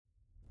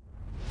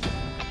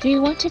Do you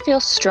want to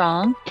feel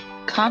strong,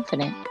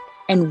 confident,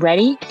 and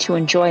ready to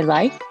enjoy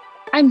life?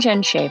 I'm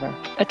Jen Shaver,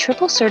 a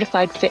triple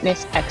certified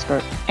fitness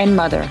expert and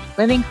mother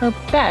living her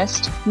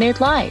best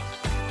midlife.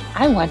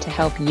 I want to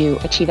help you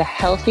achieve a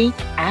healthy,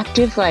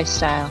 active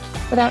lifestyle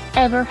without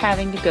ever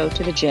having to go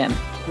to the gym.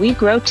 We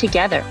grow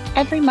together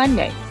every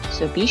Monday,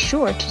 so be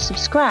sure to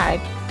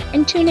subscribe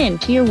and tune in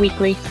to your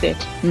weekly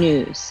Fit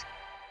News.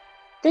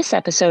 This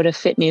episode of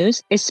Fit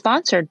News is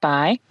sponsored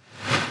by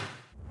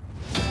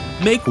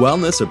Make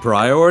wellness a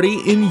priority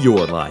in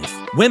your life.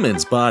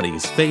 Women's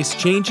bodies face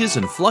changes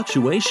and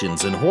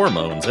fluctuations in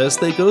hormones as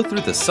they go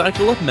through the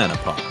cycle of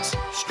menopause.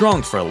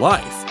 Strong for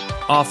Life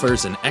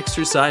offers an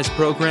exercise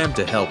program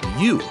to help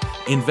you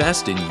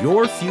invest in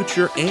your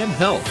future and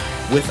health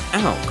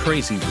without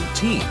crazy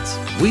routines.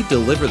 We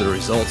deliver the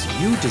results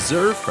you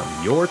deserve from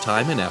your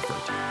time and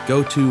effort.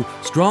 Go to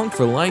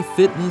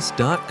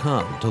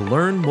strongforlifefitness.com to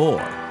learn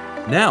more.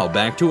 Now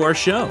back to our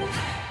show.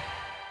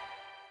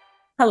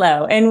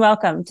 Hello and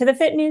welcome to the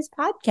Fit News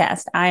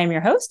Podcast. I am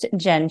your host,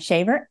 Jen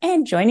Shaver,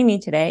 and joining me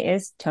today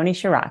is Tony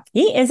Sherock.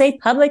 He is a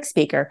public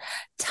speaker,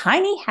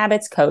 tiny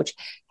habits coach,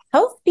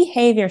 health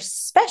behavior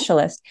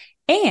specialist,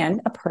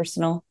 and a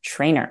personal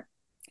trainer.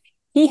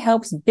 He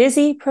helps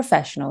busy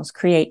professionals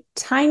create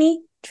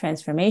tiny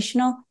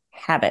transformational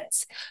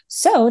habits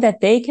so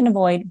that they can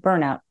avoid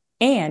burnout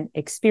and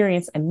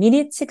experience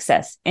immediate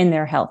success in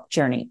their health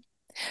journey.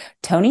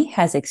 Tony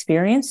has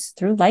experience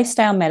through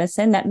lifestyle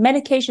medicine that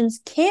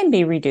medications can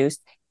be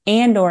reduced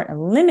and or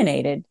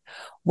eliminated.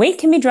 Weight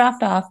can be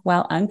dropped off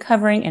while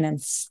uncovering an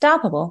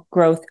unstoppable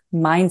growth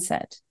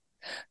mindset.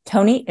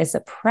 Tony is a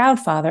proud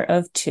father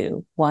of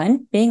two,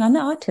 one being on the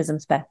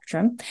autism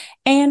spectrum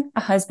and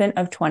a husband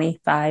of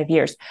 25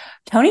 years.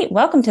 Tony,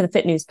 welcome to the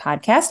Fit News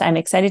Podcast. I'm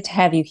excited to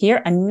have you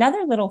here.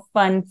 Another little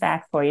fun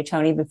fact for you,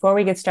 Tony, before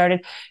we get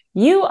started.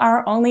 You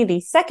are only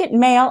the second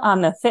male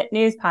on the Fit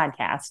News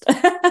Podcast.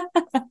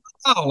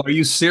 Oh, are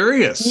you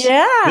serious?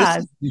 Yeah. This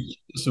is the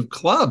exclusive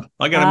club.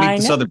 I got to meet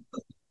this other.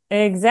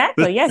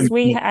 Exactly. Yes.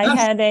 I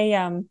had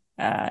a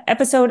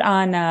episode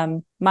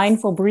on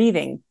mindful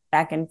breathing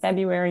back in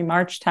February,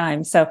 March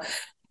time. So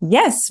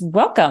yes,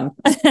 welcome.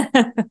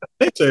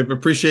 Thanks. I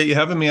appreciate you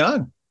having me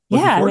on.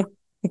 I'm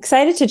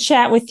excited to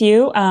chat with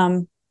you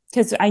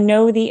because I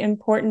know the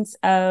importance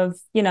of,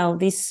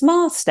 these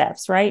small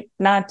steps, right?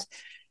 Not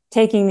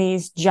taking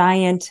these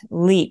giant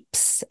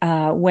leaps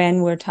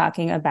when we're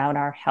talking about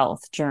our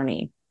health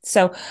journey.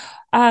 So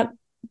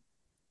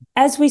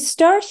as we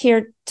start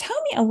here,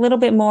 tell me a little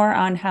bit more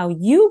on how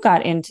you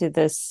got into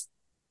this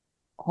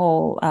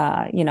whole,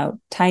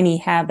 tiny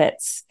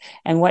habits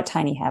and what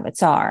tiny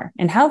habits are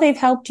and how they've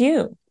helped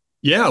you.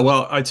 Yeah,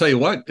 well, I tell you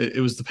what, it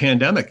was the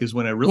pandemic is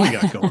when I really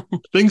got going.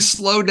 Things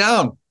slowed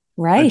down.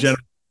 Right.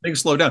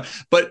 Things slowed down.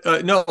 But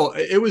no,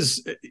 it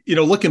was,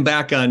 looking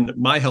back on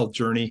my health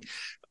journey,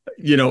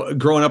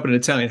 growing up in an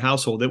Italian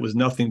household, it was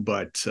nothing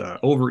but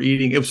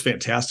overeating. It was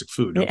fantastic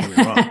food. Don't get me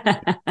wrong.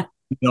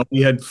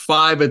 We had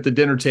 5 at the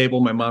dinner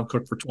table. My mom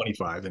cooked for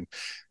 25 and,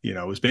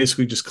 it was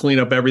basically just clean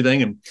up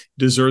everything and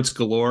desserts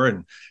galore.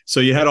 And so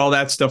you had all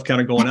that stuff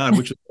kind of going on,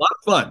 which was a lot of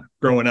fun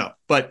growing up.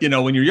 But,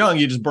 when you're young,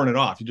 you just burn it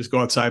off. You just go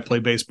outside, play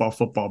baseball,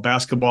 football,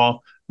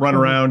 basketball, run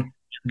around.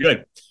 You're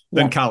good.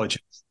 Then college,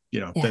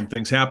 then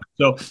things happen.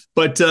 So,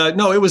 but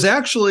no, it was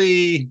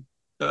actually,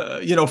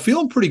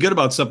 feeling pretty good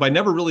about stuff. I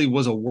never really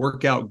was a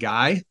workout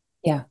guy.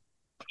 Yeah.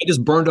 I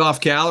just burned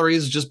off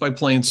calories just by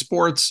playing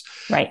sports.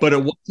 Right. But it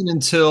wasn't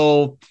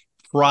until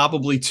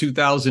probably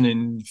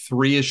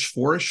 2003-ish,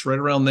 4-ish, right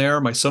around there.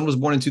 My son was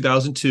born in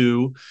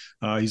 2002.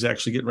 He's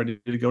actually getting ready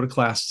to go to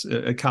class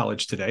at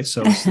college today.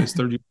 So his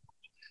third year.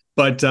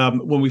 But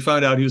when we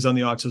found out he was on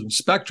the autism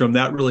spectrum,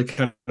 that really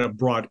kind of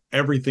brought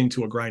everything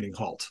to a grinding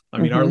halt. I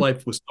mean, our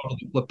life was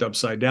totally flipped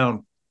upside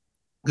down.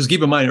 Because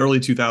keep in mind, early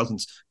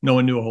 2000s, no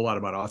one knew a whole lot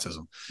about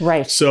autism.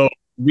 Right. So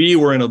we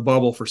were in a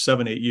bubble for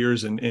 7-8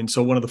 years. And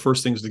so one of the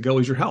first things to go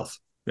is your health.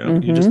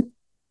 You just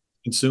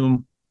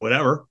consume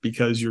whatever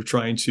because you're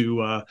trying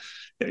to,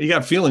 you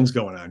got feelings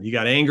going on. You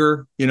got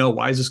anger,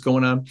 why is this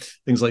going on?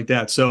 Things like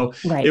that. So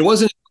It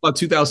wasn't about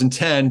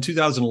 2010,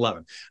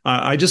 2011.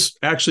 I just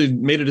actually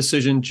made a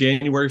decision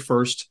January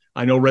 1st.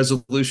 I know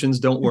resolutions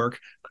don't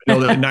work. I know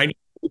that 90%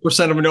 of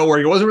them don't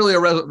work. It wasn't really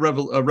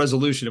a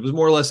resolution. It was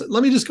more or less,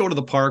 let me just go to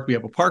the park. We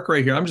have a park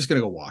right here. I'm just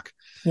going to go walk.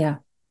 Yeah.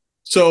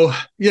 So,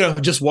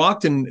 just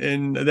walked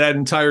and that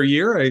entire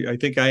year, I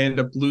think I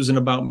ended up losing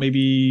about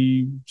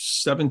maybe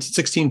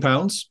 16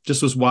 pounds,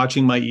 just was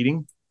watching my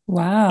eating.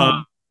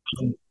 Wow.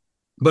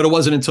 But it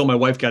wasn't until my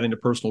wife got into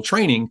personal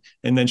training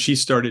and then she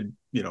started,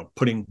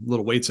 putting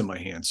little weights in my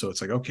hand. So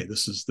it's like, okay,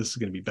 this is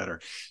going to be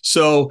better.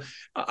 So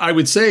I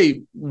would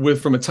say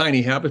from a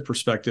tiny habit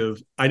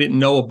perspective, I didn't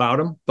know about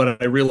them,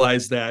 but I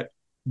realized that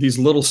these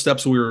little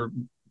steps we were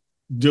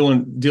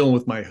dealing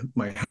with my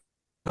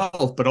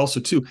health, but also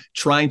too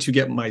trying to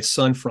get my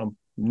son from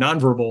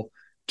nonverbal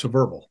to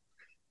verbal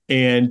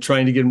and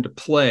trying to get him to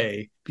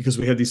play because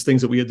we had these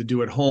things that we had to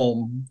do at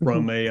home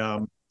from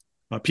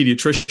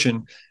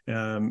pediatrician,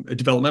 a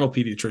developmental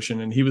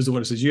pediatrician, and he was the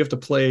one who says you have to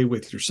play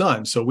with your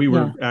son. So we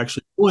were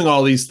actually doing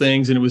all these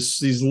things, and it was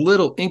these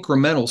little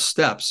incremental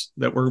steps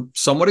that were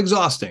somewhat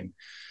exhausting.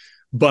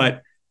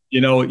 But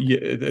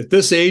at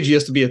this age, he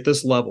has to be at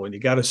this level, and you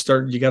got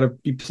to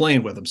be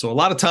playing with him. So a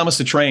lot of Thomas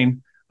the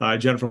Train,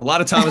 Jennifer, a lot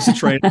of Thomas the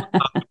Train.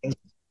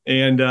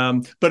 And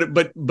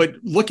but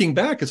looking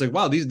back, it's like,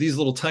 wow, these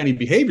little tiny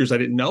behaviors, I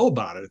didn't know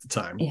about it at the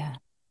time. Yeah.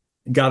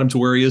 Got him to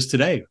where he is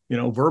today,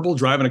 verbal,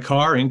 driving a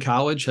car, in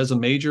college, has a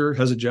major,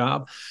 has a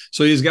job.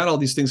 So he's got all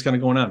these things kind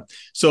of going on.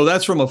 So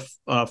that's from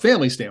a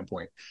family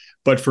standpoint.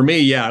 But for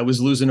me, I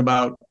was losing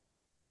about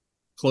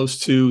close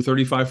to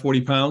 35,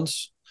 40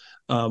 pounds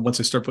once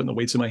I start putting the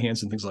weights in my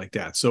hands and things like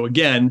that. So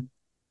again,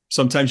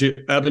 sometimes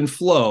you ebb and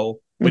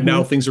flow, but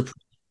now things are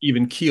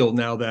even keeled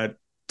now that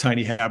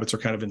tiny habits are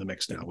kind of in the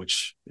mix now,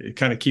 which it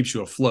kind of keeps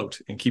you afloat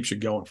and keeps you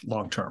going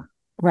long term.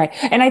 Right.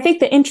 And I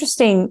think the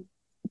interesting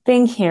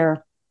thing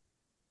here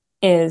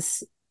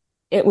is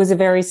it was a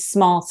very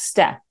small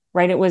step,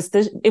 right? It was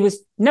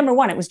number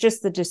one, it was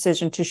just the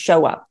decision to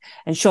show up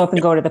and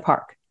go to the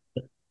park.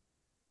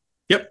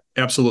 Yep,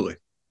 absolutely.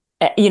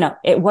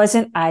 It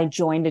wasn't, I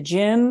joined a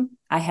gym,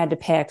 I had to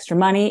pay extra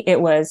money. It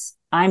was,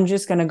 I'm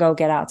just going to go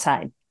get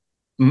outside.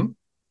 Mm-hmm.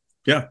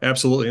 Yeah,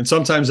 absolutely. And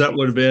sometimes that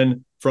would have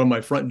been from my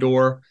front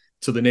door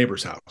to the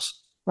neighbor's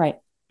house. Right.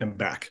 And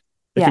back.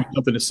 It could be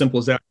something as simple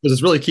as that, because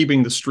it's really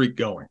keeping the streak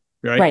going.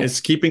 Right. It's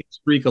keeping the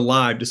streak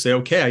alive to say,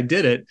 okay, I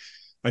did it.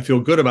 I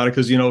feel good about it.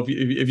 Because,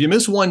 if you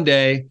miss one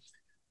day,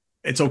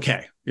 it's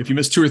okay. If you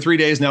miss 2 or 3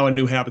 days, now a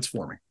new habit's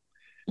forming.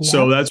 Yeah.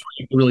 So that's where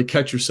you can really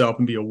catch yourself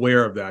and be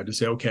aware of that, to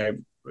say, okay,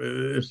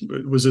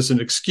 was this an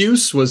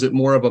excuse? Was it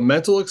more of a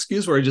mental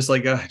excuse where I just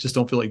I just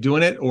don't feel like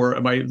doing it? Or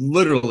am I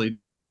literally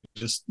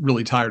just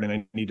really tired and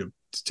I need to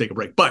take a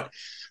break? But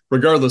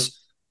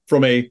regardless,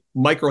 from a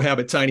micro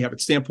habit, tiny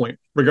habit standpoint,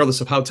 regardless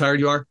of how tired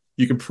you are,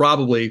 you can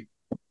probably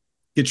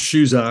get your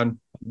shoes on,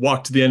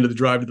 walk to the end of the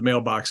drive to the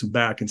mailbox and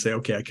back and say,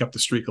 okay, I kept the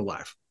streak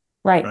alive.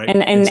 Right.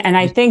 And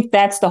I think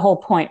that's the whole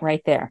point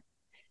right there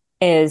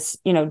is,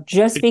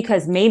 just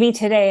because maybe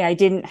today I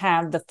didn't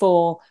have the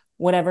full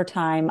whatever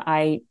time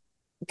I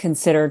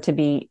consider to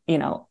be,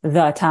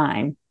 the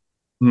time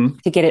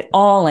to get it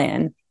all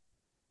in,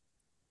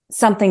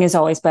 something is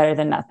always better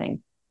than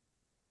nothing.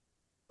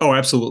 Oh,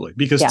 absolutely.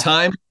 Because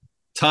time,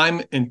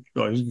 and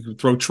you can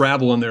throw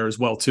travel in there as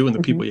well too, and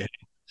the people you hang.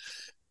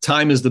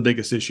 Time is the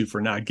biggest issue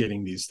for not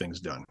getting these things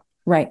done.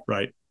 Right.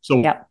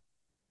 So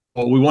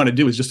what we want to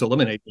do is just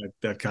eliminate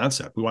that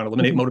concept. We want to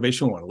eliminate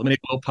motivation. We want to eliminate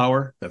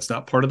willpower. That's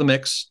not part of the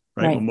mix.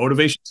 Right. When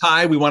motivation's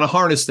high, we want to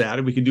harness that,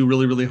 and we can do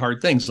really, really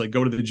hard things like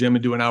go to the gym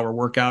and do an hour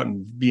workout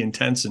and be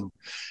intense and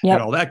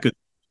all that good.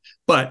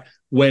 But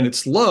when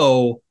it's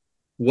low,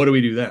 what do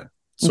we do then?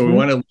 So we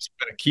want to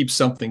kind of keep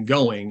something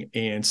going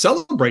and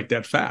celebrate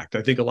that fact.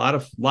 I think a lot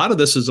of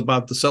this is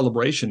about the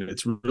celebration.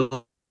 It's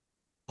really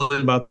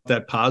about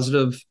that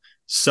positive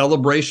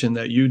celebration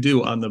that you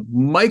do on the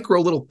micro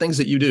little things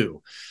that you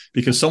do.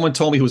 Because someone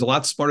told me, who was a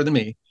lot smarter than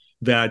me,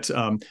 that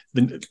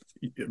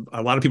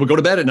a lot of people go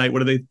to bed at night. What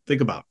do they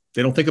think about?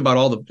 They don't think about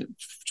all the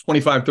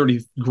 25, 30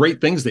 great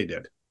things they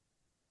did.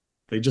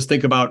 They just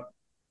think about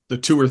the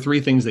 2 or 3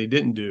 things they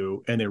didn't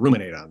do, and they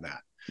ruminate on that.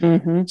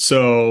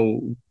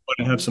 So want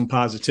to have some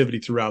positivity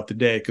throughout the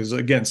day. Because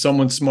again,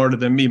 someone smarter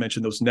than me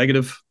mentioned those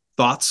negative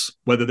thoughts,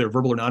 whether they're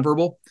verbal or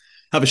nonverbal,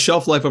 have a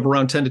shelf life of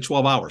around 10 to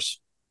 12 hours.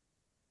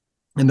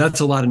 And that's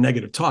a lot of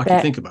negative talk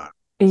to think about.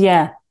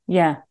 Yeah.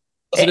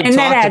 And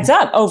that adds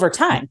up over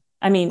time.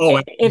 I mean,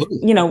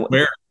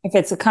 if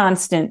it's a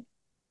constant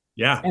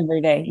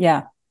every day.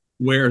 Yeah.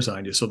 Wears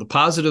on you. So the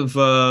positive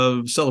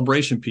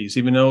celebration piece,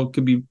 even though it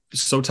could be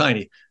so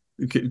tiny,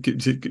 it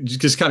could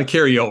just kind of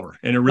carry over.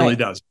 And it really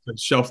does.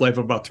 It's shelf life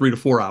of about 3 to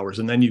 4 hours.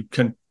 And then you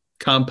can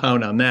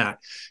compound on that.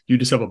 You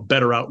just have a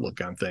better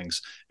outlook on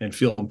things and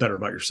feeling better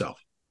about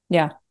yourself.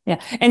 Yeah.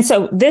 And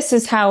so this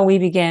is how we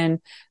begin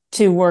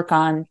to work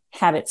on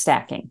habit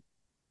stacking.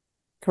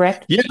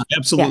 Correct? Yeah,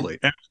 absolutely.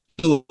 Yeah.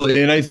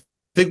 Absolutely. And I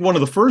think one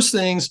of the first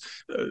things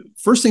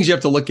you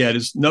have to look at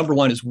is, number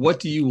one, is what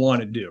do you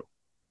want to do?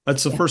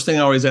 That's the first thing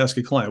I always ask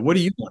a client. What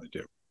do you want to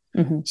do?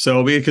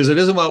 So, because it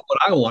isn't about what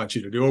I want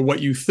you to do or what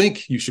you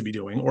think you should be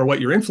doing or what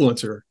your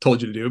influencer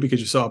told you to do because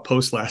you saw a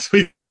post last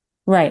week.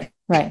 Right.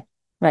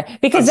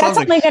 Because that's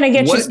only going to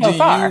get you so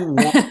far.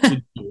 What do you want to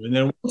do? And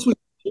then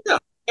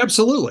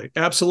absolutely.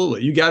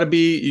 You got to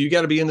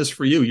be in this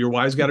for you. Your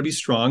why's got to be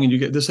strong, and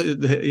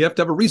you have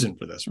to have a reason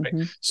for this, right?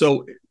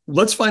 So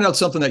let's find out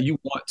something that you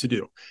want to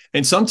do.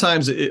 And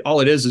sometimes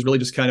all it is really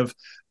just kind of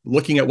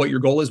looking at what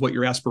your goal is, what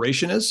your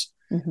aspiration is.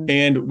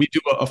 And we do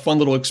a fun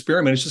little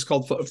experiment. It's just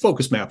called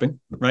focus mapping,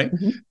 right?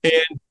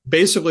 And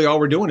basically all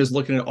we're doing is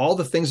looking at all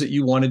the things that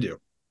you want to do.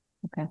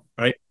 Okay.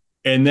 Right.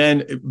 And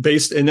then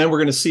we're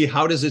going to see,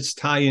 how does it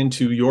tie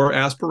into your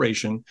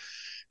aspiration?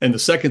 And the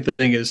second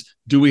thing is,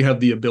 do we have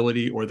the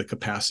ability or the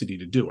capacity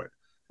to do it?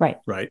 Right.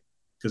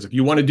 Because if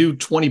you want to do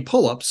 20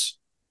 pull-ups,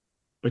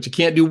 but you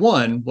can't do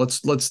one,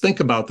 let's think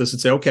about this and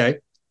say, okay,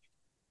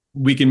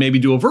 we can maybe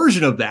do a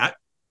version of that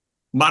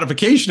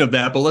modification of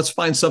that, but let's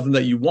find something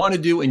that you want to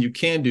do and you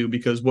can do,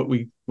 because what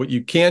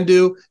you can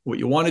do, what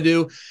you want to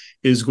do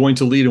is going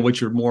to lead in what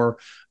you're more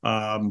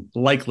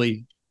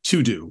likely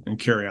to do and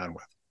carry on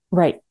with.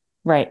 Right.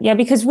 Right. Yeah.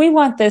 Because we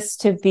want this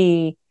to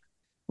be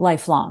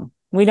lifelong.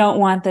 We don't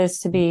want this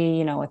to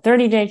be, a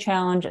 30-day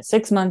challenge, a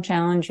 6-month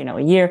challenge,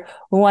 a year.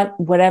 We want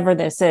whatever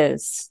this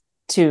is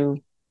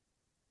to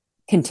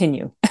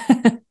continue,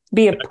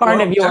 be a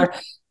part of your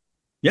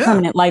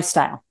permanent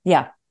lifestyle.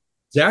 Yeah.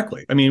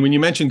 Exactly. I mean, when you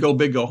mentioned go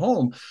big, go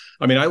home,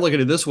 I mean, I look at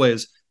it this way: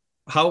 is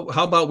how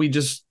about we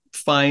just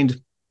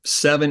find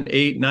 7,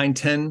 8, 9,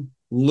 10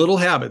 little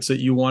habits that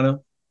you want to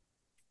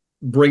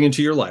bring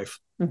into your life.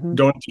 Mm-hmm.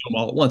 Don't do them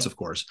all at once, of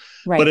course.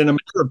 Right. But in a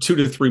matter of 2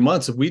 to 3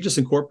 months, if we just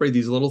incorporate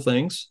these little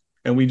things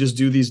and we just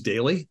do these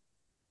daily,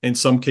 in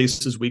some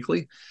cases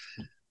weekly,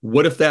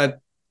 what if that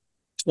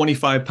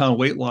 25-pound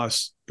weight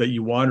loss that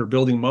you want or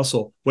building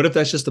muscle, what if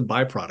that's just a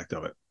byproduct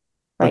of it?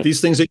 Right. But these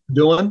things that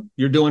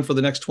you're doing for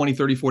the next 20,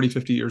 30, 40,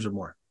 50 years or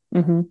more.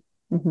 Mm-hmm.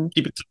 Mm-hmm.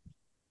 Keep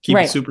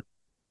it super.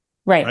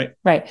 Right.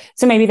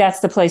 So maybe that's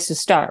the place to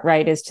start,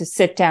 right? Is to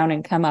sit down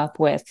and come up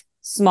with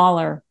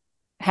smaller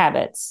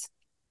habits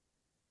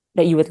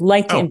that you would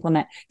like to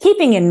implement,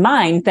 keeping in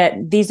mind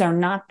that these are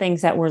not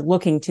things that we're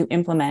looking to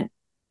implement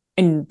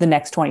in the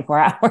next 24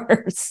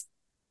 hours.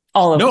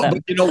 All of them.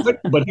 But you know what?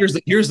 But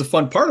here's the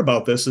fun part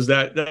about this is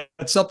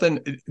that's something,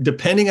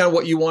 depending on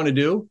what you want to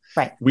do.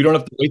 Right. We don't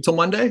have to wait till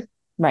Monday.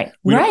 Right.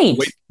 We don't have to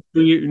wait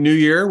till New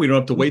Year. We don't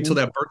have to wait till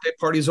that birthday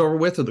party's over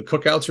with or the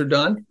cookouts are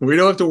done. We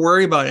don't have to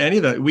worry about any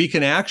of that. We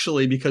can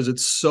actually, because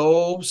it's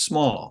so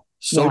small,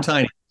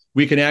 tiny,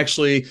 we can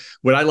actually,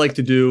 what I like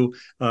to do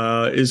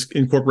is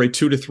incorporate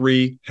 2 to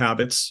 3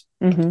 habits.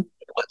 Mm-hmm.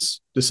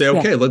 To say,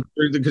 okay, because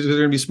they're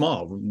going to be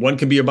small. One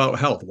can be about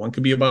health. One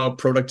can be about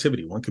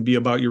productivity. One can be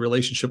about your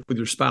relationship with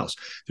your spouse.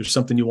 There's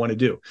something you want to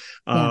do.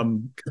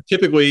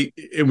 Typically,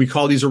 and we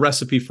call these a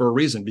recipe for a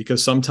reason,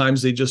 because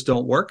sometimes they just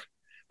don't work,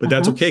 but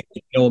that's okay.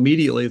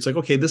 Immediately it's like,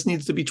 okay, this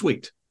needs to be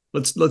tweaked.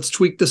 Let's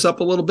tweak this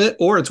up a little bit,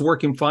 or it's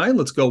working fine.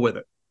 Let's go with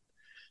it.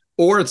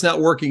 Or it's not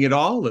working at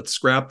all. Let's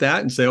scrap that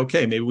and say,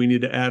 okay, maybe we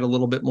need to add a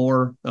little bit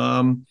more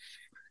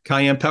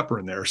cayenne pepper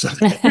in there or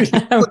something. In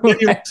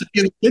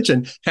the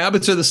kitchen,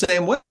 habits are the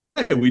same way.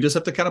 We just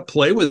have to kind of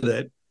play with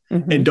it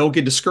and don't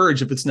get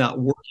discouraged if it's not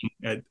working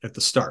at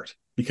the start,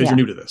 because you're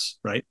new to this,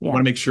 right? We want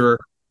to make sure,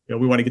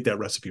 we want to get that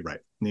recipe right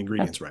and the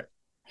ingredients right.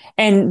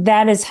 And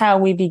that is how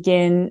we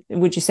begin,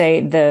 would you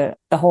say, the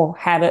whole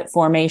habit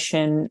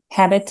formation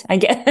habit, I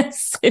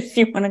guess, if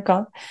you want to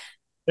call it?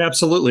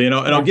 Absolutely. And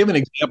I'll give an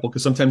example,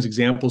 because sometimes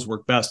examples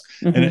work best.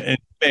 Mm-hmm. And I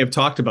may have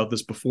talked about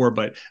this before,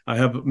 but I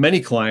have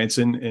many clients,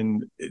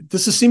 and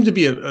this seems to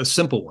be a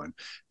simple one,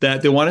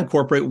 that they want to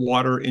incorporate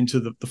water into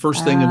the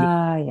first thing.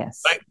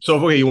 Yes. Right?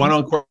 So, okay, you want to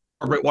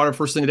incorporate water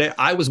first thing of the day.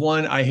 I was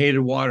one, I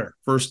hated water.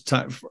 First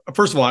of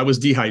all, I was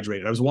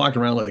dehydrated. I was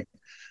walking around like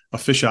a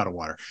fish out of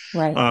water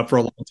for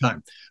a long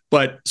time.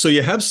 But so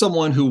you have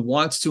someone who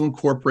wants to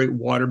incorporate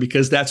water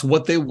because that's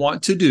what they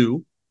want to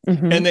do.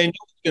 Mm-hmm. And they know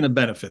it's going to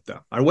benefit them.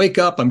 I wake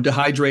up, I'm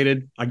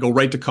dehydrated. I go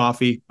right to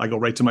coffee. I go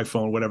right to my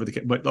phone, whatever the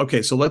case. But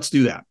okay, so let's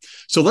do that.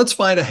 So let's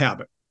find a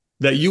habit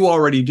that you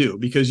already do,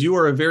 because you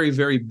are a very,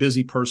 very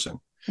busy person.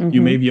 Mm-hmm.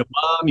 You may be a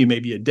mom, you may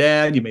be a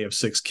dad, you may have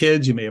 6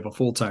 kids, you may have a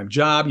full-time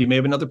job, you may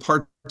have another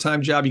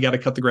part-time job. You got to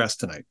cut the grass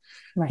tonight.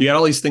 Right. You got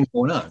all these things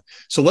going on.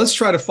 So let's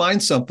try to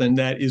find something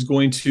that is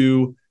going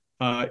to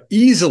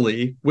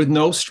easily, with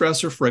no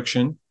stress or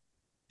friction,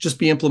 just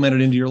be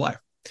implemented into your life.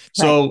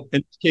 So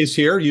in this case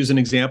here, use an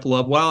example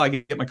of, I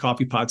get my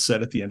coffee pot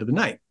set at the end of the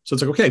night. So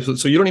it's like, okay,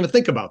 so you don't even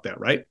think about that,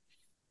 right?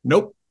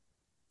 Nope.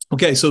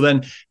 Okay, so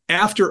then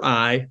after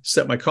I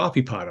set my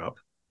coffee pot up,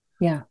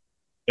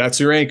 that's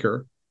your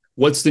anchor.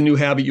 What's the new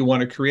habit you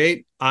want to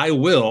create? I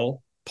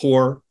will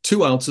pour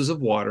 2 ounces of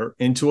water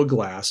into a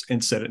glass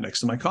and set it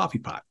next to my coffee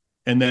pot.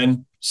 And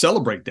then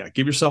celebrate that.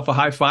 Give yourself a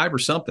high five or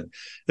something.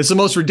 It's the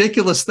most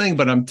ridiculous thing,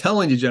 but I'm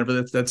telling you,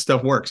 Jennifer, that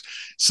stuff works.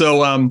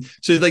 So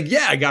you're like,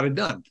 I got it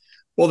done.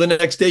 Well, the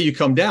next day you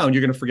come down,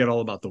 you're going to forget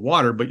all about the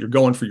water, but you're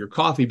going for your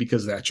coffee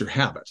because that's your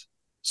habit.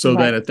 So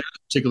then at that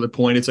particular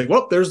point, it's like,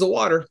 there's the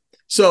water.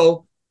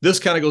 So this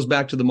kind of goes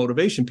back to the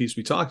motivation piece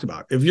we talked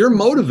about. If you're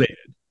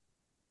motivated,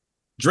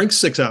 drink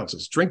 6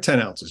 ounces, drink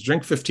 10 ounces,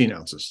 drink 15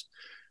 ounces.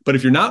 But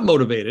if you're not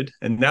motivated,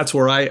 and that's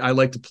where I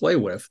like to play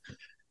with,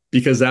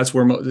 because that's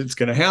where it's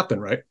going to happen,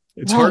 right?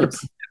 It's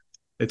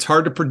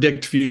hard to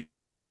predict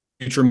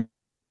future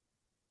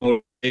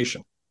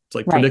motivation. It's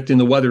like predicting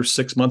the weather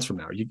 6 months from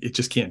now. It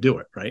just can't do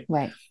it, right?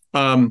 Right.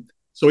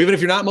 So even if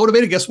you're not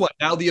motivated, guess what?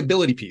 Now the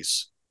ability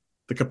piece,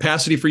 the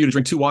capacity for you to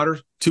drink 2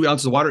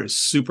 ounces of water is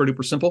super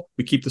duper simple.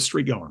 We keep the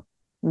streak going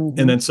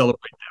and then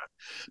celebrate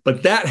that.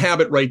 But that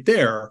habit right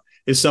there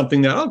is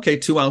something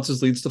that, 2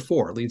 ounces leads to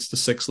 4, leads to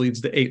 6, leads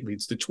to 8,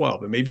 leads to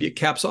 12. And maybe it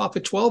caps off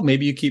at 12.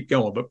 Maybe you keep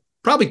going, but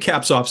probably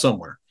caps off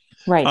somewhere.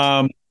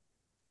 Right.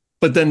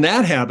 But then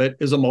that habit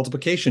is a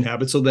multiplication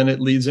habit. So then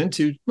it leads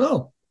into,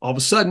 all of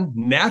a sudden,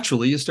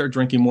 naturally, you start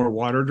drinking more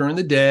water during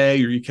the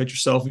day, or you catch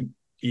yourself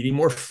eating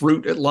more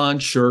fruit at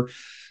lunch, or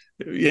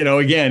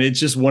again, it's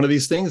just one of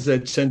these things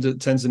that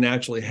tends to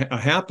naturally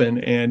happen.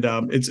 And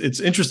it's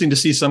interesting to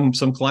see some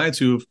clients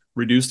who've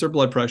reduced their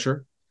blood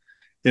pressure,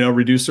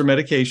 reduce their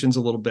medications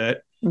a little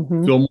bit,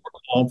 feel more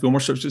calm, feel more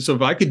structured. So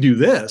if I could do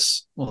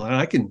this, well,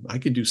 I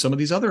could do some of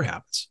these other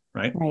habits,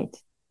 right?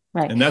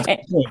 Right. And that's the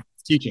point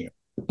of teaching it.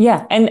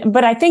 Yeah.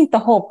 But I think the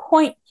whole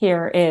point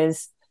here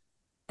is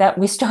that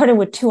we started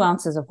with 2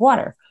 ounces of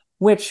water,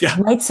 which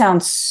might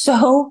sound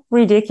so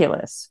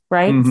ridiculous,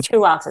 right?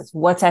 2 ounces.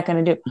 What's that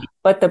going to do?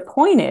 But the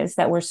point is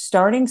that we're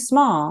starting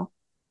small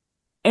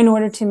in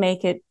order to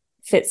make it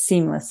fit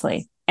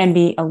seamlessly and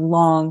be a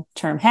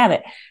long-term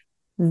habit.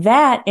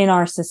 That in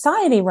our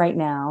society right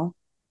now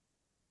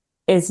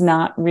is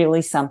not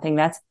really something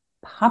that's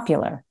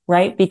popular,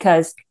 right?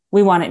 Because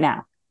we want it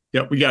now.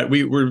 Yeah,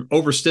 we're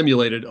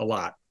overstimulated a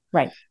lot.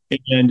 Right.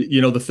 And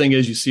the thing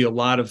is, you see a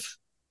lot of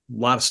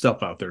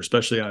stuff out there,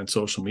 especially on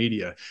social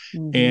media.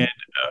 And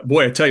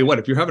boy, I tell you what,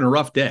 if you're having a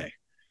rough day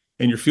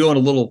and you're feeling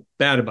a little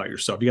bad about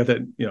yourself, you got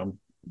that,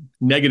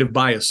 negative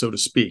bias, so to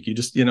speak. You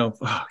just, oh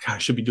God, I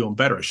should be doing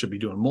better. I should be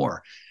doing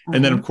more.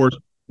 And then of course,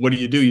 what do?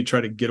 You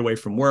try to get away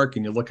from work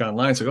and you look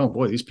online and say, oh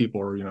boy, these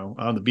people are,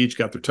 on the beach,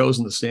 got their toes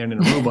in the sand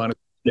in a room on a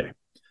day.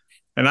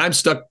 And I'm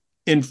stuck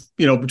in,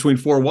 between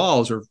 4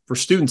 walls, or for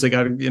students, they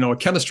got, a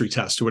chemistry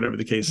test or whatever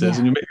the case is.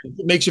 And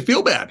it makes you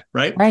feel bad,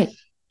 right? Right.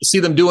 You see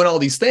them doing all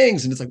these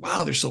things and it's like,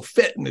 wow, they're so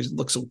fit and they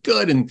look so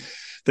good. And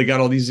they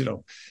got all these,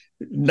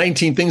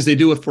 19 things they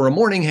do for a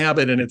morning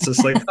habit. And it's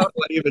just like, how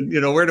do I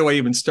even, where do I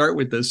even start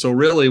with this? So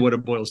really what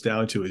it boils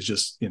down to is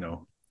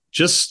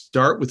just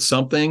start with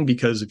something,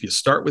 because if you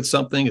start with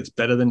something, it's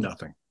better than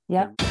nothing.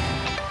 Yep.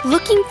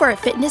 Looking for a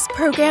fitness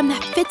program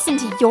that fits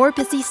into your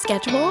busy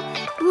schedule?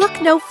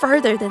 Look no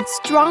further than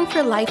Strong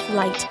for Life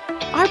Lite.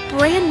 Our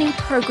brand new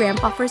program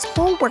offers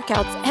whole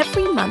workouts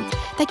every month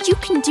that you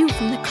can do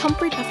from the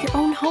comfort of your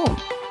own home.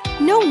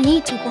 No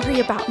need to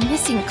worry about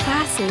missing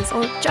classes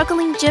or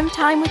juggling gym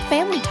time with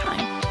family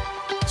time.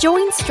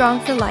 Join Strong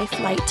for Life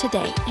Lite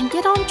today and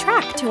get on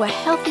track to a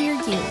healthier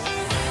you.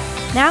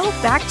 Now,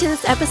 back to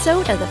this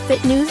episode of the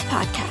Fit News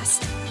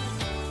Podcast.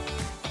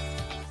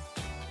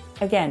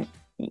 Again,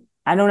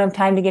 I don't have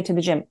time to get to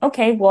the gym.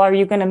 Okay, well, are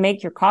you going to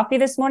make your coffee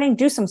this morning?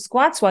 Do some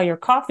squats while your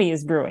coffee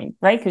is brewing,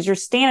 right? Because you're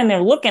standing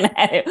there looking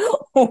at it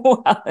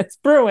while it's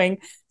brewing.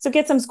 So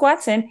get some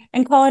squats in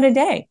and call it a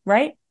day,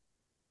 right?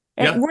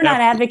 Yeah, we're not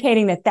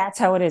advocating that that's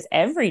how it is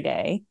every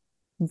day,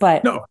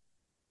 but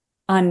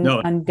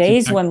on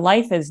days when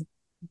life is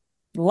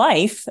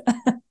life.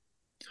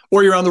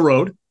 Or you're on the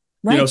road.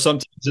 Right.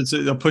 Sometimes it's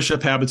a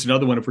push-up habit's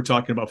another one. If we're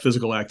talking about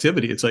physical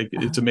activity, it's like,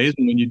 it's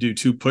amazing when you do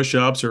 2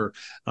 push-ups, or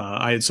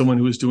I had someone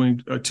who was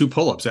doing 2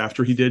 pull-ups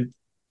after he did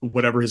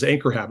whatever his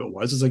anchor habit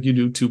was. It's like you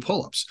do 2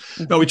 pull-ups.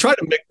 Now we try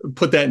to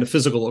put that in a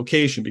physical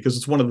location, because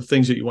it's one of the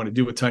things that you want to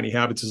do with tiny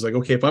habits is like,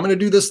 okay, if I'm going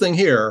to do this thing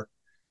here,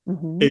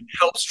 it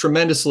helps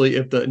tremendously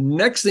if the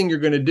next thing you're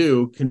going to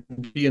do can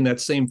be in that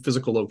same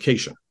physical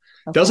location.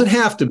 Okay. Doesn't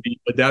have to be,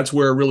 but that's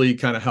where it really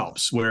kind of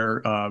helps.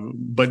 Where,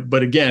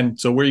 but again,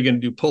 so where are you going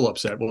to do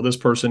pull-ups at? Well, this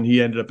person,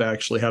 he ended up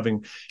actually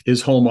having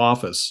his home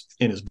office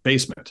in his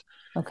basement.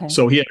 Okay.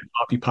 So he had a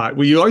coffee pot.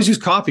 Well, you always use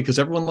coffee because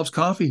everyone loves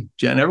coffee,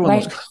 Jen. Everyone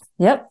loves coffee.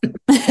 Yep.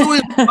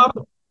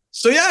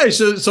 So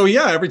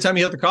every time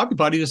he had the coffee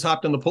pot, he just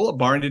hopped on the pull-up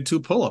bar and did 2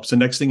 pull-ups. And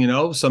next thing you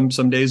know, some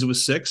days it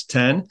was 6,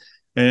 10.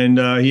 And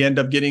he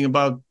ended up getting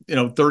about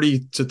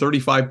 30 to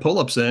 35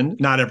 pull-ups in.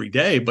 Not every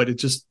day, but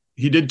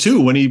he did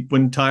 2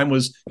 when time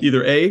was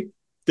either A,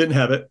 didn't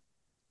have it,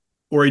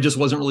 or he just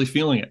wasn't really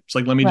feeling it. It's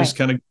like, let me just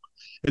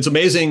it's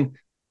amazing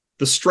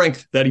the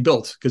strength that he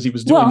built, because he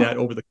was doing that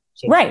over the.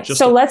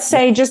 So let's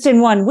say just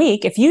in 1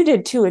 week, if you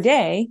did 2 a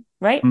day,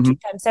 right? 2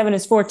 times 7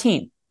 is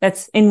 14.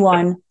 That's in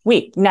 1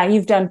 week. Now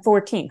you've done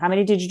 14. How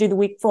many did you do the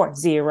week before?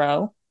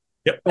 0.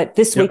 Yep. But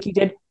this week you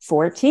did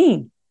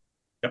 14.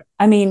 Yep.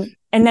 I mean,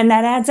 and then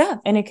that adds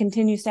up and it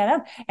continues to add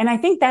up. And I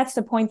think that's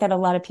the point that a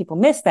lot of people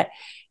miss, that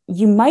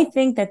you might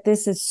think that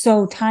this is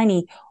so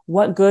tiny.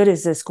 What good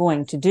is this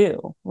going to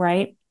do?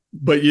 Right.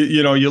 But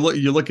you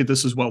look at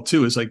this as well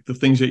too, is like the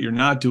things that you're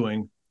not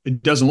doing,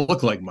 it doesn't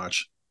look like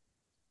much.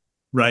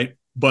 Right.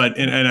 But,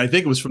 and I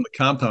think it was from the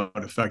Compound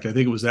Effect. I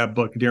think it was that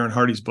book, Darren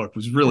Hardy's book,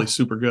 was really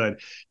super good.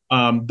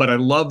 But I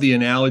love the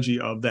analogy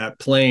of that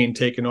plane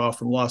taking off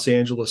from Los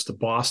Angeles to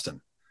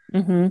Boston.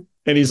 And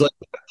he's like,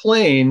 the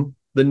plane,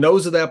 the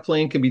nose of that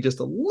plane can be just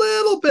a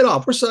little bit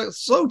off. We're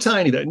so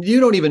tiny that you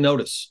don't even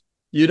notice.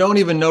 You don't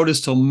even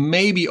notice till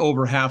maybe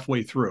over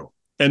halfway through.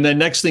 And then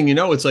next thing you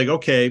know, it's like,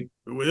 okay,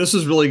 this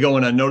is really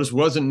going on.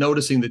 Wasn't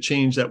noticing the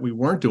change that we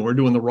weren't doing. We're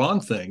doing the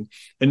wrong thing.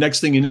 And next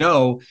thing you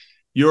know,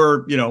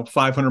 you're,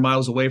 500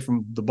 miles away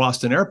from the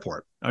Boston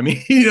airport. I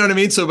mean, you know what I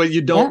mean? So, but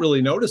you don't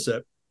really notice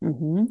it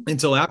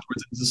until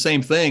afterwards. It's the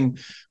same thing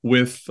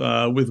with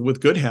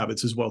good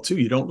habits as well, too.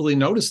 You don't really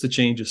notice the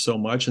changes so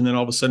much. And then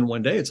all of a sudden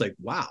one day it's like,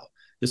 wow,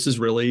 this is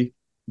really,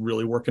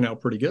 really working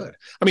out pretty good.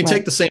 I mean,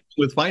 take the same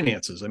thing with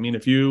finances. I mean,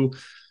 if you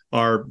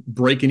are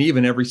breaking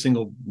even every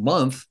single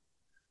month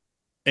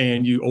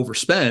and you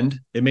overspend,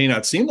 it may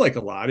not seem like a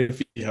lot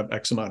if you have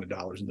X amount of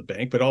dollars in the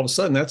bank, but all of a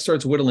sudden that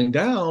starts whittling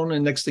down.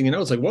 And next thing you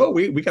know, it's like, whoa,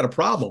 we got a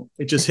problem.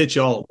 It just hits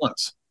you all at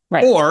once.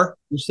 Right. Or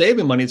you're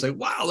saving money. It's like,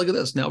 wow, look at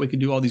this. Now we can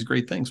do all these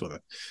great things with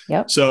it.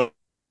 Yep. So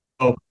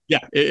yeah,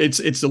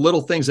 it's the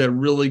little things that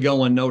really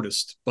go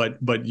unnoticed, but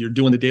you're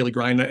doing the daily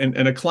grind.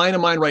 And a client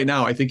of mine right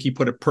now, I think he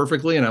put it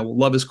perfectly, and I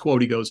love his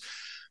quote. He goes,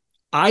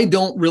 I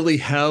don't really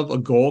have a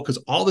goal, because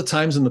all the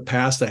times in the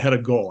past I had a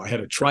goal. I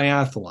had a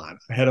triathlon,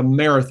 I had a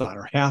marathon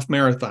or half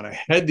marathon. I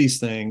had these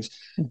things.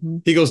 Mm-hmm.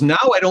 He goes, now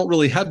I don't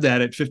really have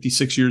that at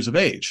 56 years of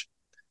age.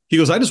 He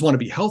goes, I just want to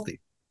be healthy,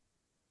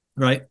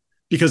 right?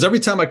 Because every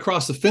time I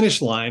crossed the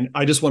finish line,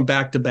 I just went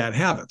back to bad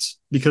habits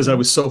because I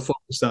was so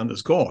focused on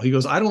this goal. He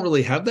goes, I don't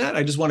really have that.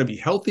 I just want to be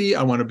healthy.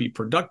 I want to be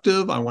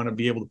productive. I want to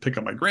be able to pick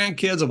up my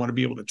grandkids. I want to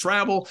be able to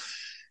travel.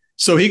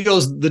 So he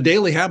goes, the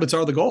daily habits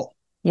are the goal.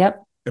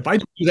 Yep. If I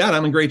do that,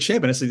 I'm in great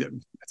shape. And I said,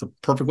 that's a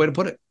perfect way to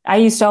put it. I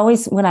used to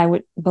always, when I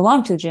would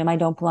belong to the gym, I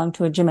don't belong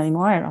to a gym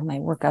anymore. My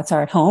workouts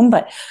are at home,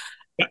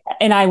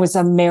 and I was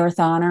a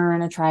marathoner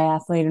and a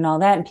triathlete and all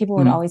that. And people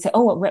would always say,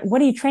 oh,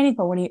 what are you training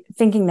for? What are you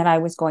thinking that I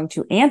was going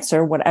to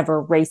answer whatever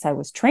race I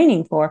was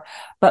training for?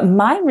 But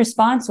my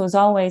response was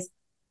always,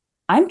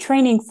 I'm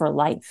training for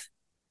life.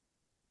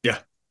 Yeah.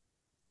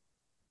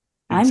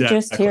 I'm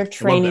just here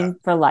training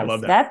for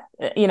life. That,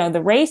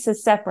 the race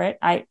is separate.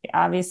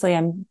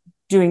 I'm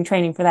doing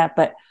training for that,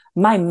 but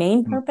my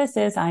main purpose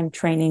is I'm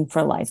training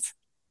for life.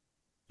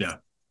 Yeah.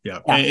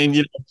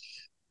 And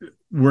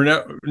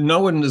no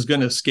one is going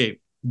to escape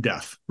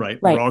death,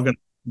 right? We're all going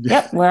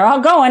we're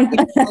all going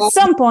at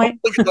some point.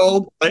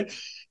 Old, right?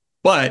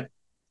 But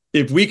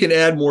if we can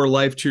add more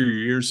life to your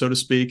years, so to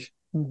speak,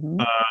 and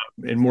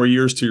more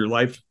years to your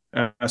life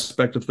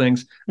aspect of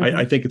things,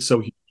 I think it's so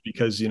huge,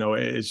 because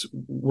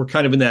we're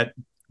kind of in that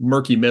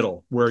murky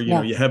middle where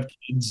you have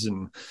kids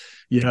and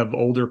you have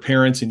older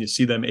parents and you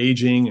see them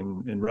aging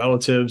and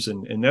relatives,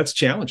 and that's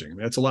challenging.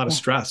 That's a lot of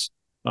stress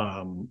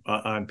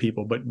on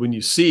people. But when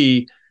you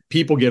see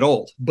people get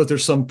old, but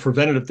there's some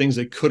preventative things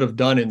they could have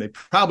done and they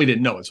probably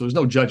didn't know it, so there's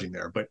no judging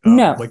there. But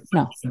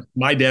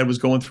my dad was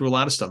going through a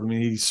lot of stuff. I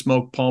mean, he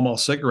smoked Pall Mall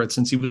cigarettes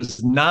since he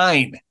was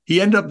 9. He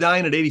ended up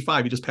dying at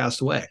 85. He just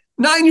passed away.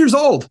 9 years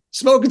old,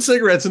 smoking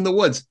cigarettes in the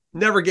woods.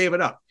 Never gave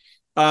it up.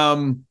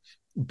 So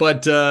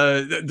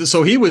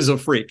he was a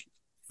freak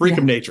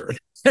of nature.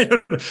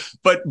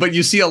 but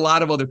you see a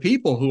lot of other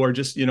people who are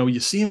just, you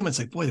see them, it's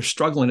like, boy, they're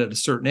struggling at a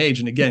certain age.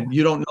 And again,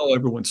 you don't know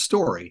everyone's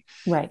story.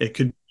 Right. It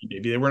could be,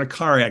 maybe they were in a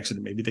car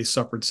accident, maybe they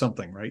suffered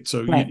something, right?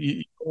 So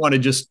you don't want to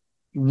just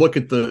look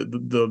at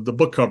the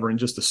book cover and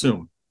just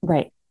assume.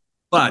 Right.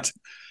 But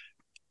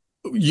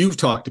you've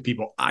talked to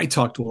people, I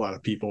talk to a lot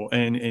of people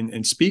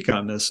and speak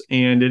on this.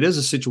 And it is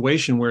a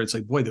situation where it's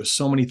like, boy, there's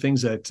so many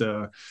things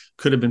that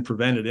could have been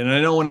prevented. And I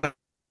know when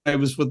I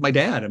was with my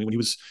dad, when he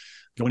was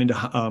going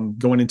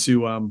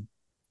into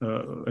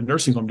a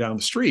nursing home down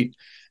the street,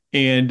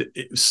 and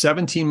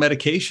 17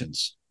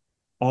 medications,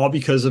 all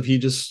because he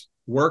just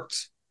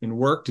worked.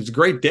 He's a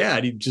great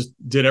dad. He just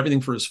did everything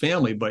for his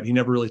family, but he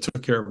never really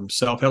took care of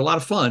himself. Had a lot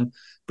of fun,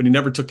 but he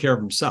never took care of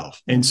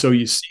himself. And so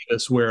you see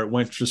this where it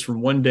went just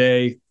from one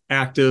day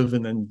active,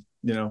 and then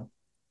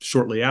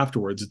shortly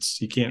afterwards,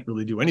 he can't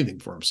really do anything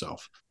for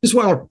himself. Just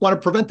want to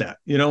prevent that.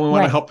 We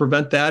want to help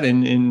prevent that,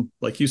 and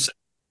like you said,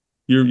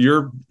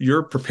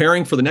 you're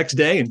preparing for the next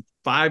day and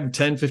 5,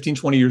 10, 15,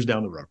 20 years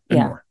down the road and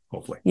more,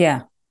 hopefully.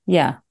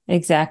 Yeah,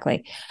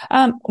 exactly.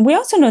 We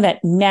also know that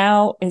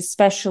now,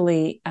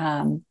 especially,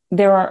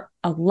 there are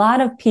a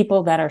lot of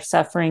people that are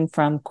suffering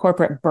from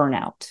corporate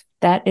burnout.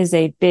 That is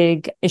a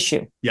big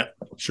issue. Yeah,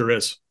 sure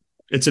is.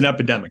 It's an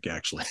epidemic,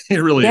 actually. It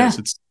really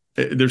is.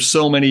 There's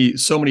so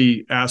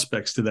many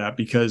aspects to that,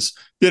 because,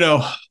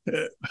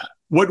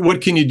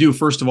 what can you do?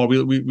 First of all, we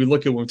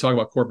look at, when we talk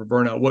about corporate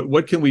burnout,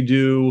 what can we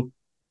do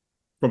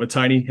from a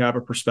tiny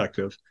habit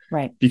perspective,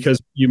 right?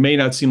 Because you may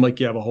not seem like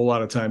you have a whole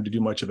lot of time to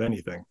do much of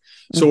anything.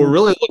 So we're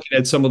really looking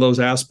at some of those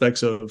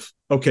aspects of,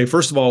 okay,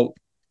 first of all,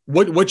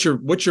 what's your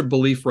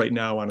belief right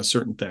now on a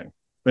certain thing?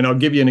 And I'll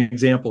give you an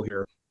example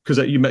here, because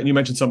you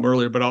mentioned something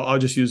earlier, but I'll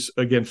just use,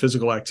 again,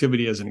 physical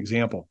activity as an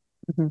example.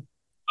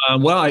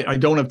 I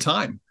don't have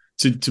time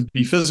to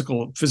be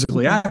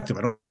physically active.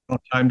 I don't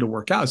have time to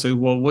work out. So,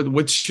 well,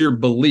 what's your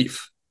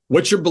belief?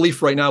 What's your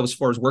belief right now as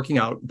far as working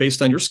out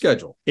based on your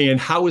schedule? And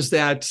how is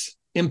that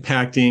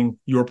impacting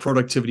your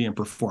productivity and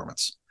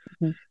performance?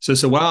 So,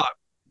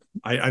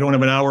 I don't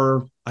have an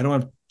hour. I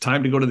don't have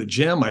time to go to the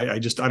gym. I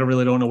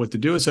don't know what to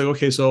do. It's like,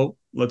 okay, so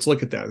let's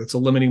look at that. That's a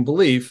limiting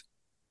belief.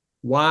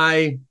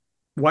 Why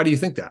do you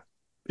think that?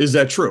 Is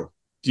that true?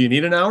 Do you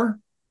need an hour?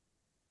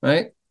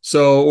 Right?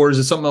 So, or is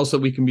it something else that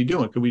we can be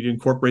doing? Could we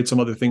incorporate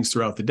some other things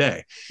throughout the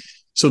day?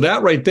 So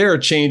that right there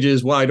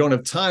changes, I don't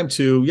have time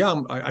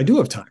to, I do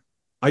have time.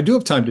 I do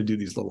have time to do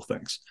these little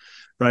things,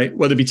 right?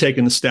 Whether it be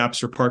taking the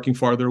steps or parking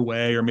farther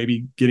away, or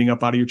maybe getting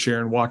up out of your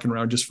chair and walking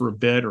around just for a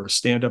bit, or a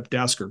stand-up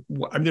desk, or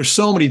there's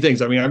so many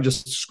things. I'm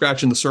just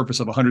scratching the surface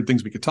of 100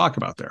 things we could talk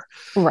about there.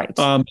 Right.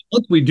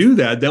 Once we do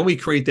that, then we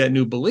create that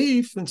new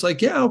belief. And it's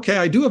like, yeah, okay,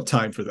 I do have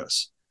time for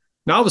this.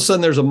 Now, all of a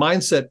sudden, there's a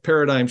mindset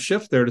paradigm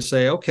shift there to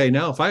say, okay,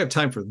 now if I have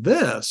time for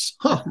this,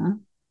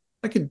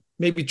 I could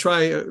maybe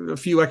try a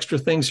few extra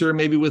things here,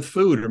 maybe with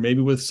food or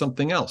maybe with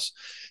something else.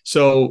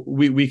 So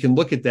we can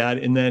look at that.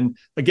 And then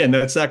again,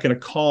 that's not going to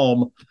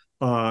calm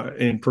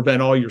and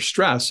prevent all your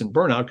stress and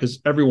burnout, because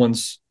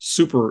everyone's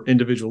super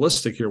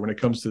individualistic here when it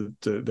comes to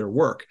their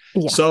work.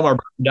 Yeah. Some are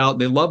burned out,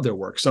 they love their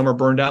work. Some are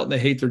burned out and they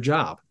hate their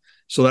job.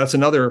 So that's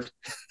another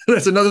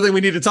thing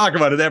we need to talk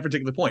about at that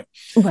particular point.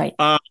 Right.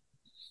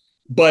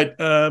 But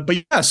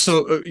yeah,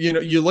 so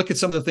you look at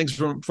some of the things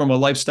from a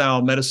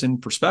lifestyle medicine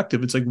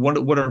perspective. It's like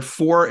what are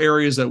 4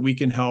 areas that we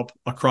can help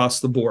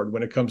across the board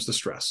when it comes to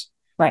stress?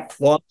 Right.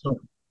 Long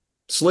term: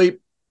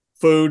 sleep,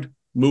 food,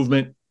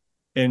 movement,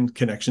 and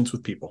connections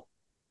with people.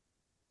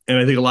 And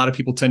I think a lot of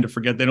people tend to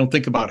forget. They don't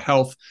think about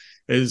health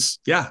as,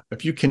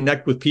 if you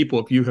connect with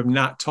people, if you have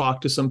not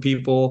talked to some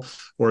people,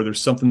 or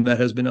there's something that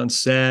has been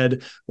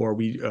unsaid,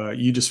 or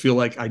you just feel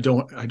like I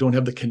don't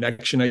have the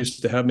connection I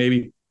used to have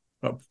maybe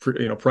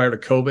prior to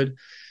COVID.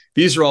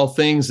 These are all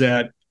things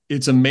that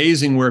it's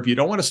amazing where if you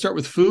don't want to start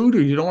with food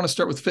or you don't want to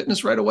start with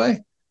fitness right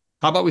away,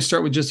 how about we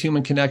start with just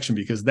human connection?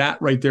 Because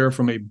that right there,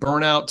 from a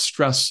burnout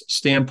stress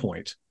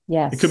standpoint,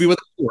 yes, it could be with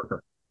a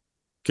coworker,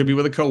 could be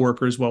with a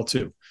coworker as well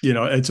too.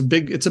 It's a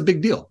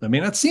big deal. I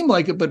mean, that seemed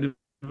like it, but it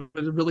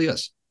really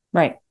is.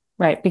 Right.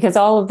 Because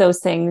all of those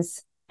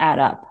things add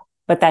up.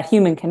 But that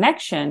human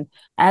connection,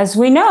 as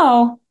we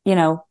know,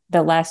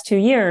 the last 2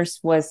 years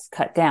was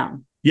cut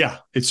down. Yeah,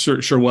 it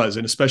sure was.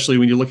 And especially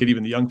when you look at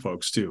even the young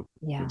folks too,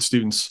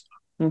 students,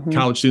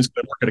 college students.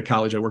 I work at a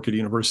college, I work at a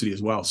university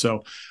as well.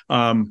 So,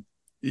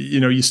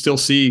 you still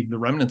see the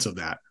remnants of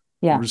that.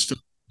 Yeah. We're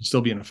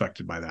still being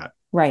affected by that.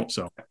 Right.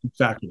 So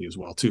faculty as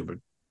well too, but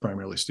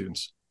primarily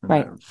students.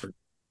 Right.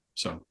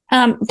 So,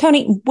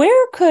 Tony,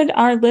 where could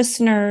our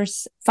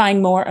listeners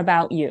find more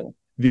about you?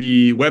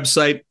 The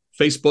website,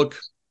 Facebook,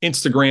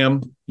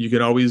 Instagram, you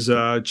can always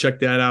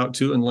check that out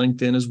too, and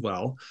LinkedIn as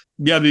well.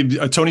 Yeah,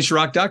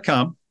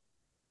 TonySherock.com.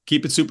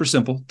 Keep it super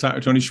simple,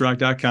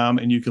 TonySherock.com,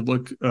 and you can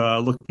look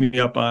me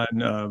up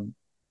on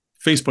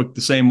Facebook,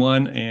 the same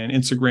one, and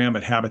Instagram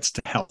at Habits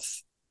to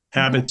Health.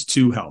 Habits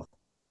to Health.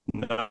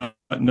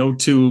 No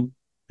two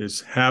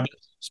is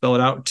habits. Spell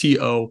it out,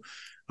 TO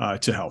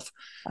to health.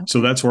 Okay.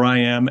 So that's where I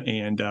am,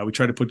 and we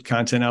try to put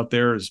content out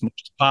there as much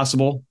as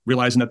possible,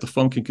 realizing that the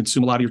phone can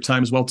consume a lot of your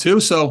time as well too.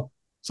 So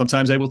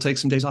sometimes I will take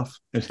some days off.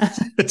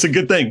 It's a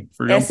good thing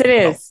for yes, it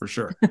is health, for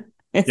sure.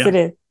 Yes, it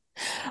is.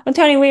 Well,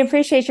 Tony, we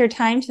appreciate your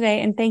time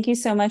today, and thank you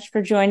so much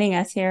for joining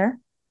us here.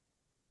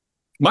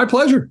 My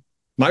pleasure.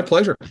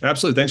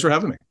 Absolutely. Thanks for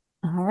having me.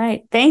 All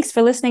right. Thanks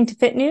for listening to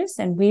Fit News,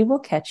 and we will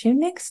catch you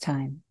next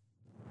time.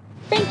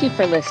 Thank you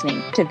for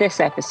listening to this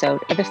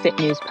episode of the Fit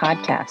News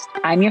Podcast.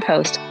 I'm your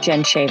host,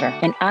 Jen Shaver,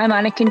 and I'm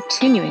on a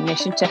continuing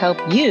mission to help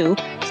you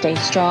stay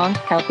strong,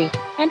 healthy,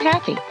 and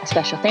happy. A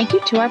special thank you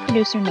to our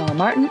producer, Noah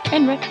Martin,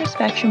 and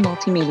Retrospection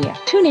Multimedia.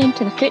 Tune in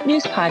to the Fit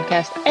News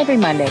Podcast every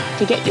Monday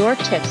to get your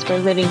tips for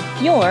living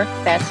your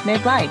best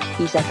midlife.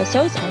 These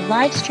episodes are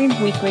live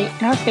streamed weekly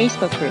in our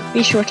Facebook group.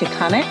 Be sure to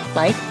comment,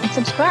 like, and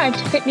subscribe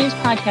to Fit News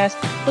Podcast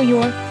for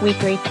your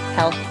weekly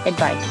health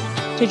advice.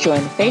 To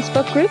join the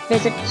Facebook group,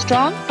 visit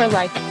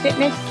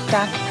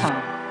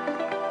strongforlifefitness.com.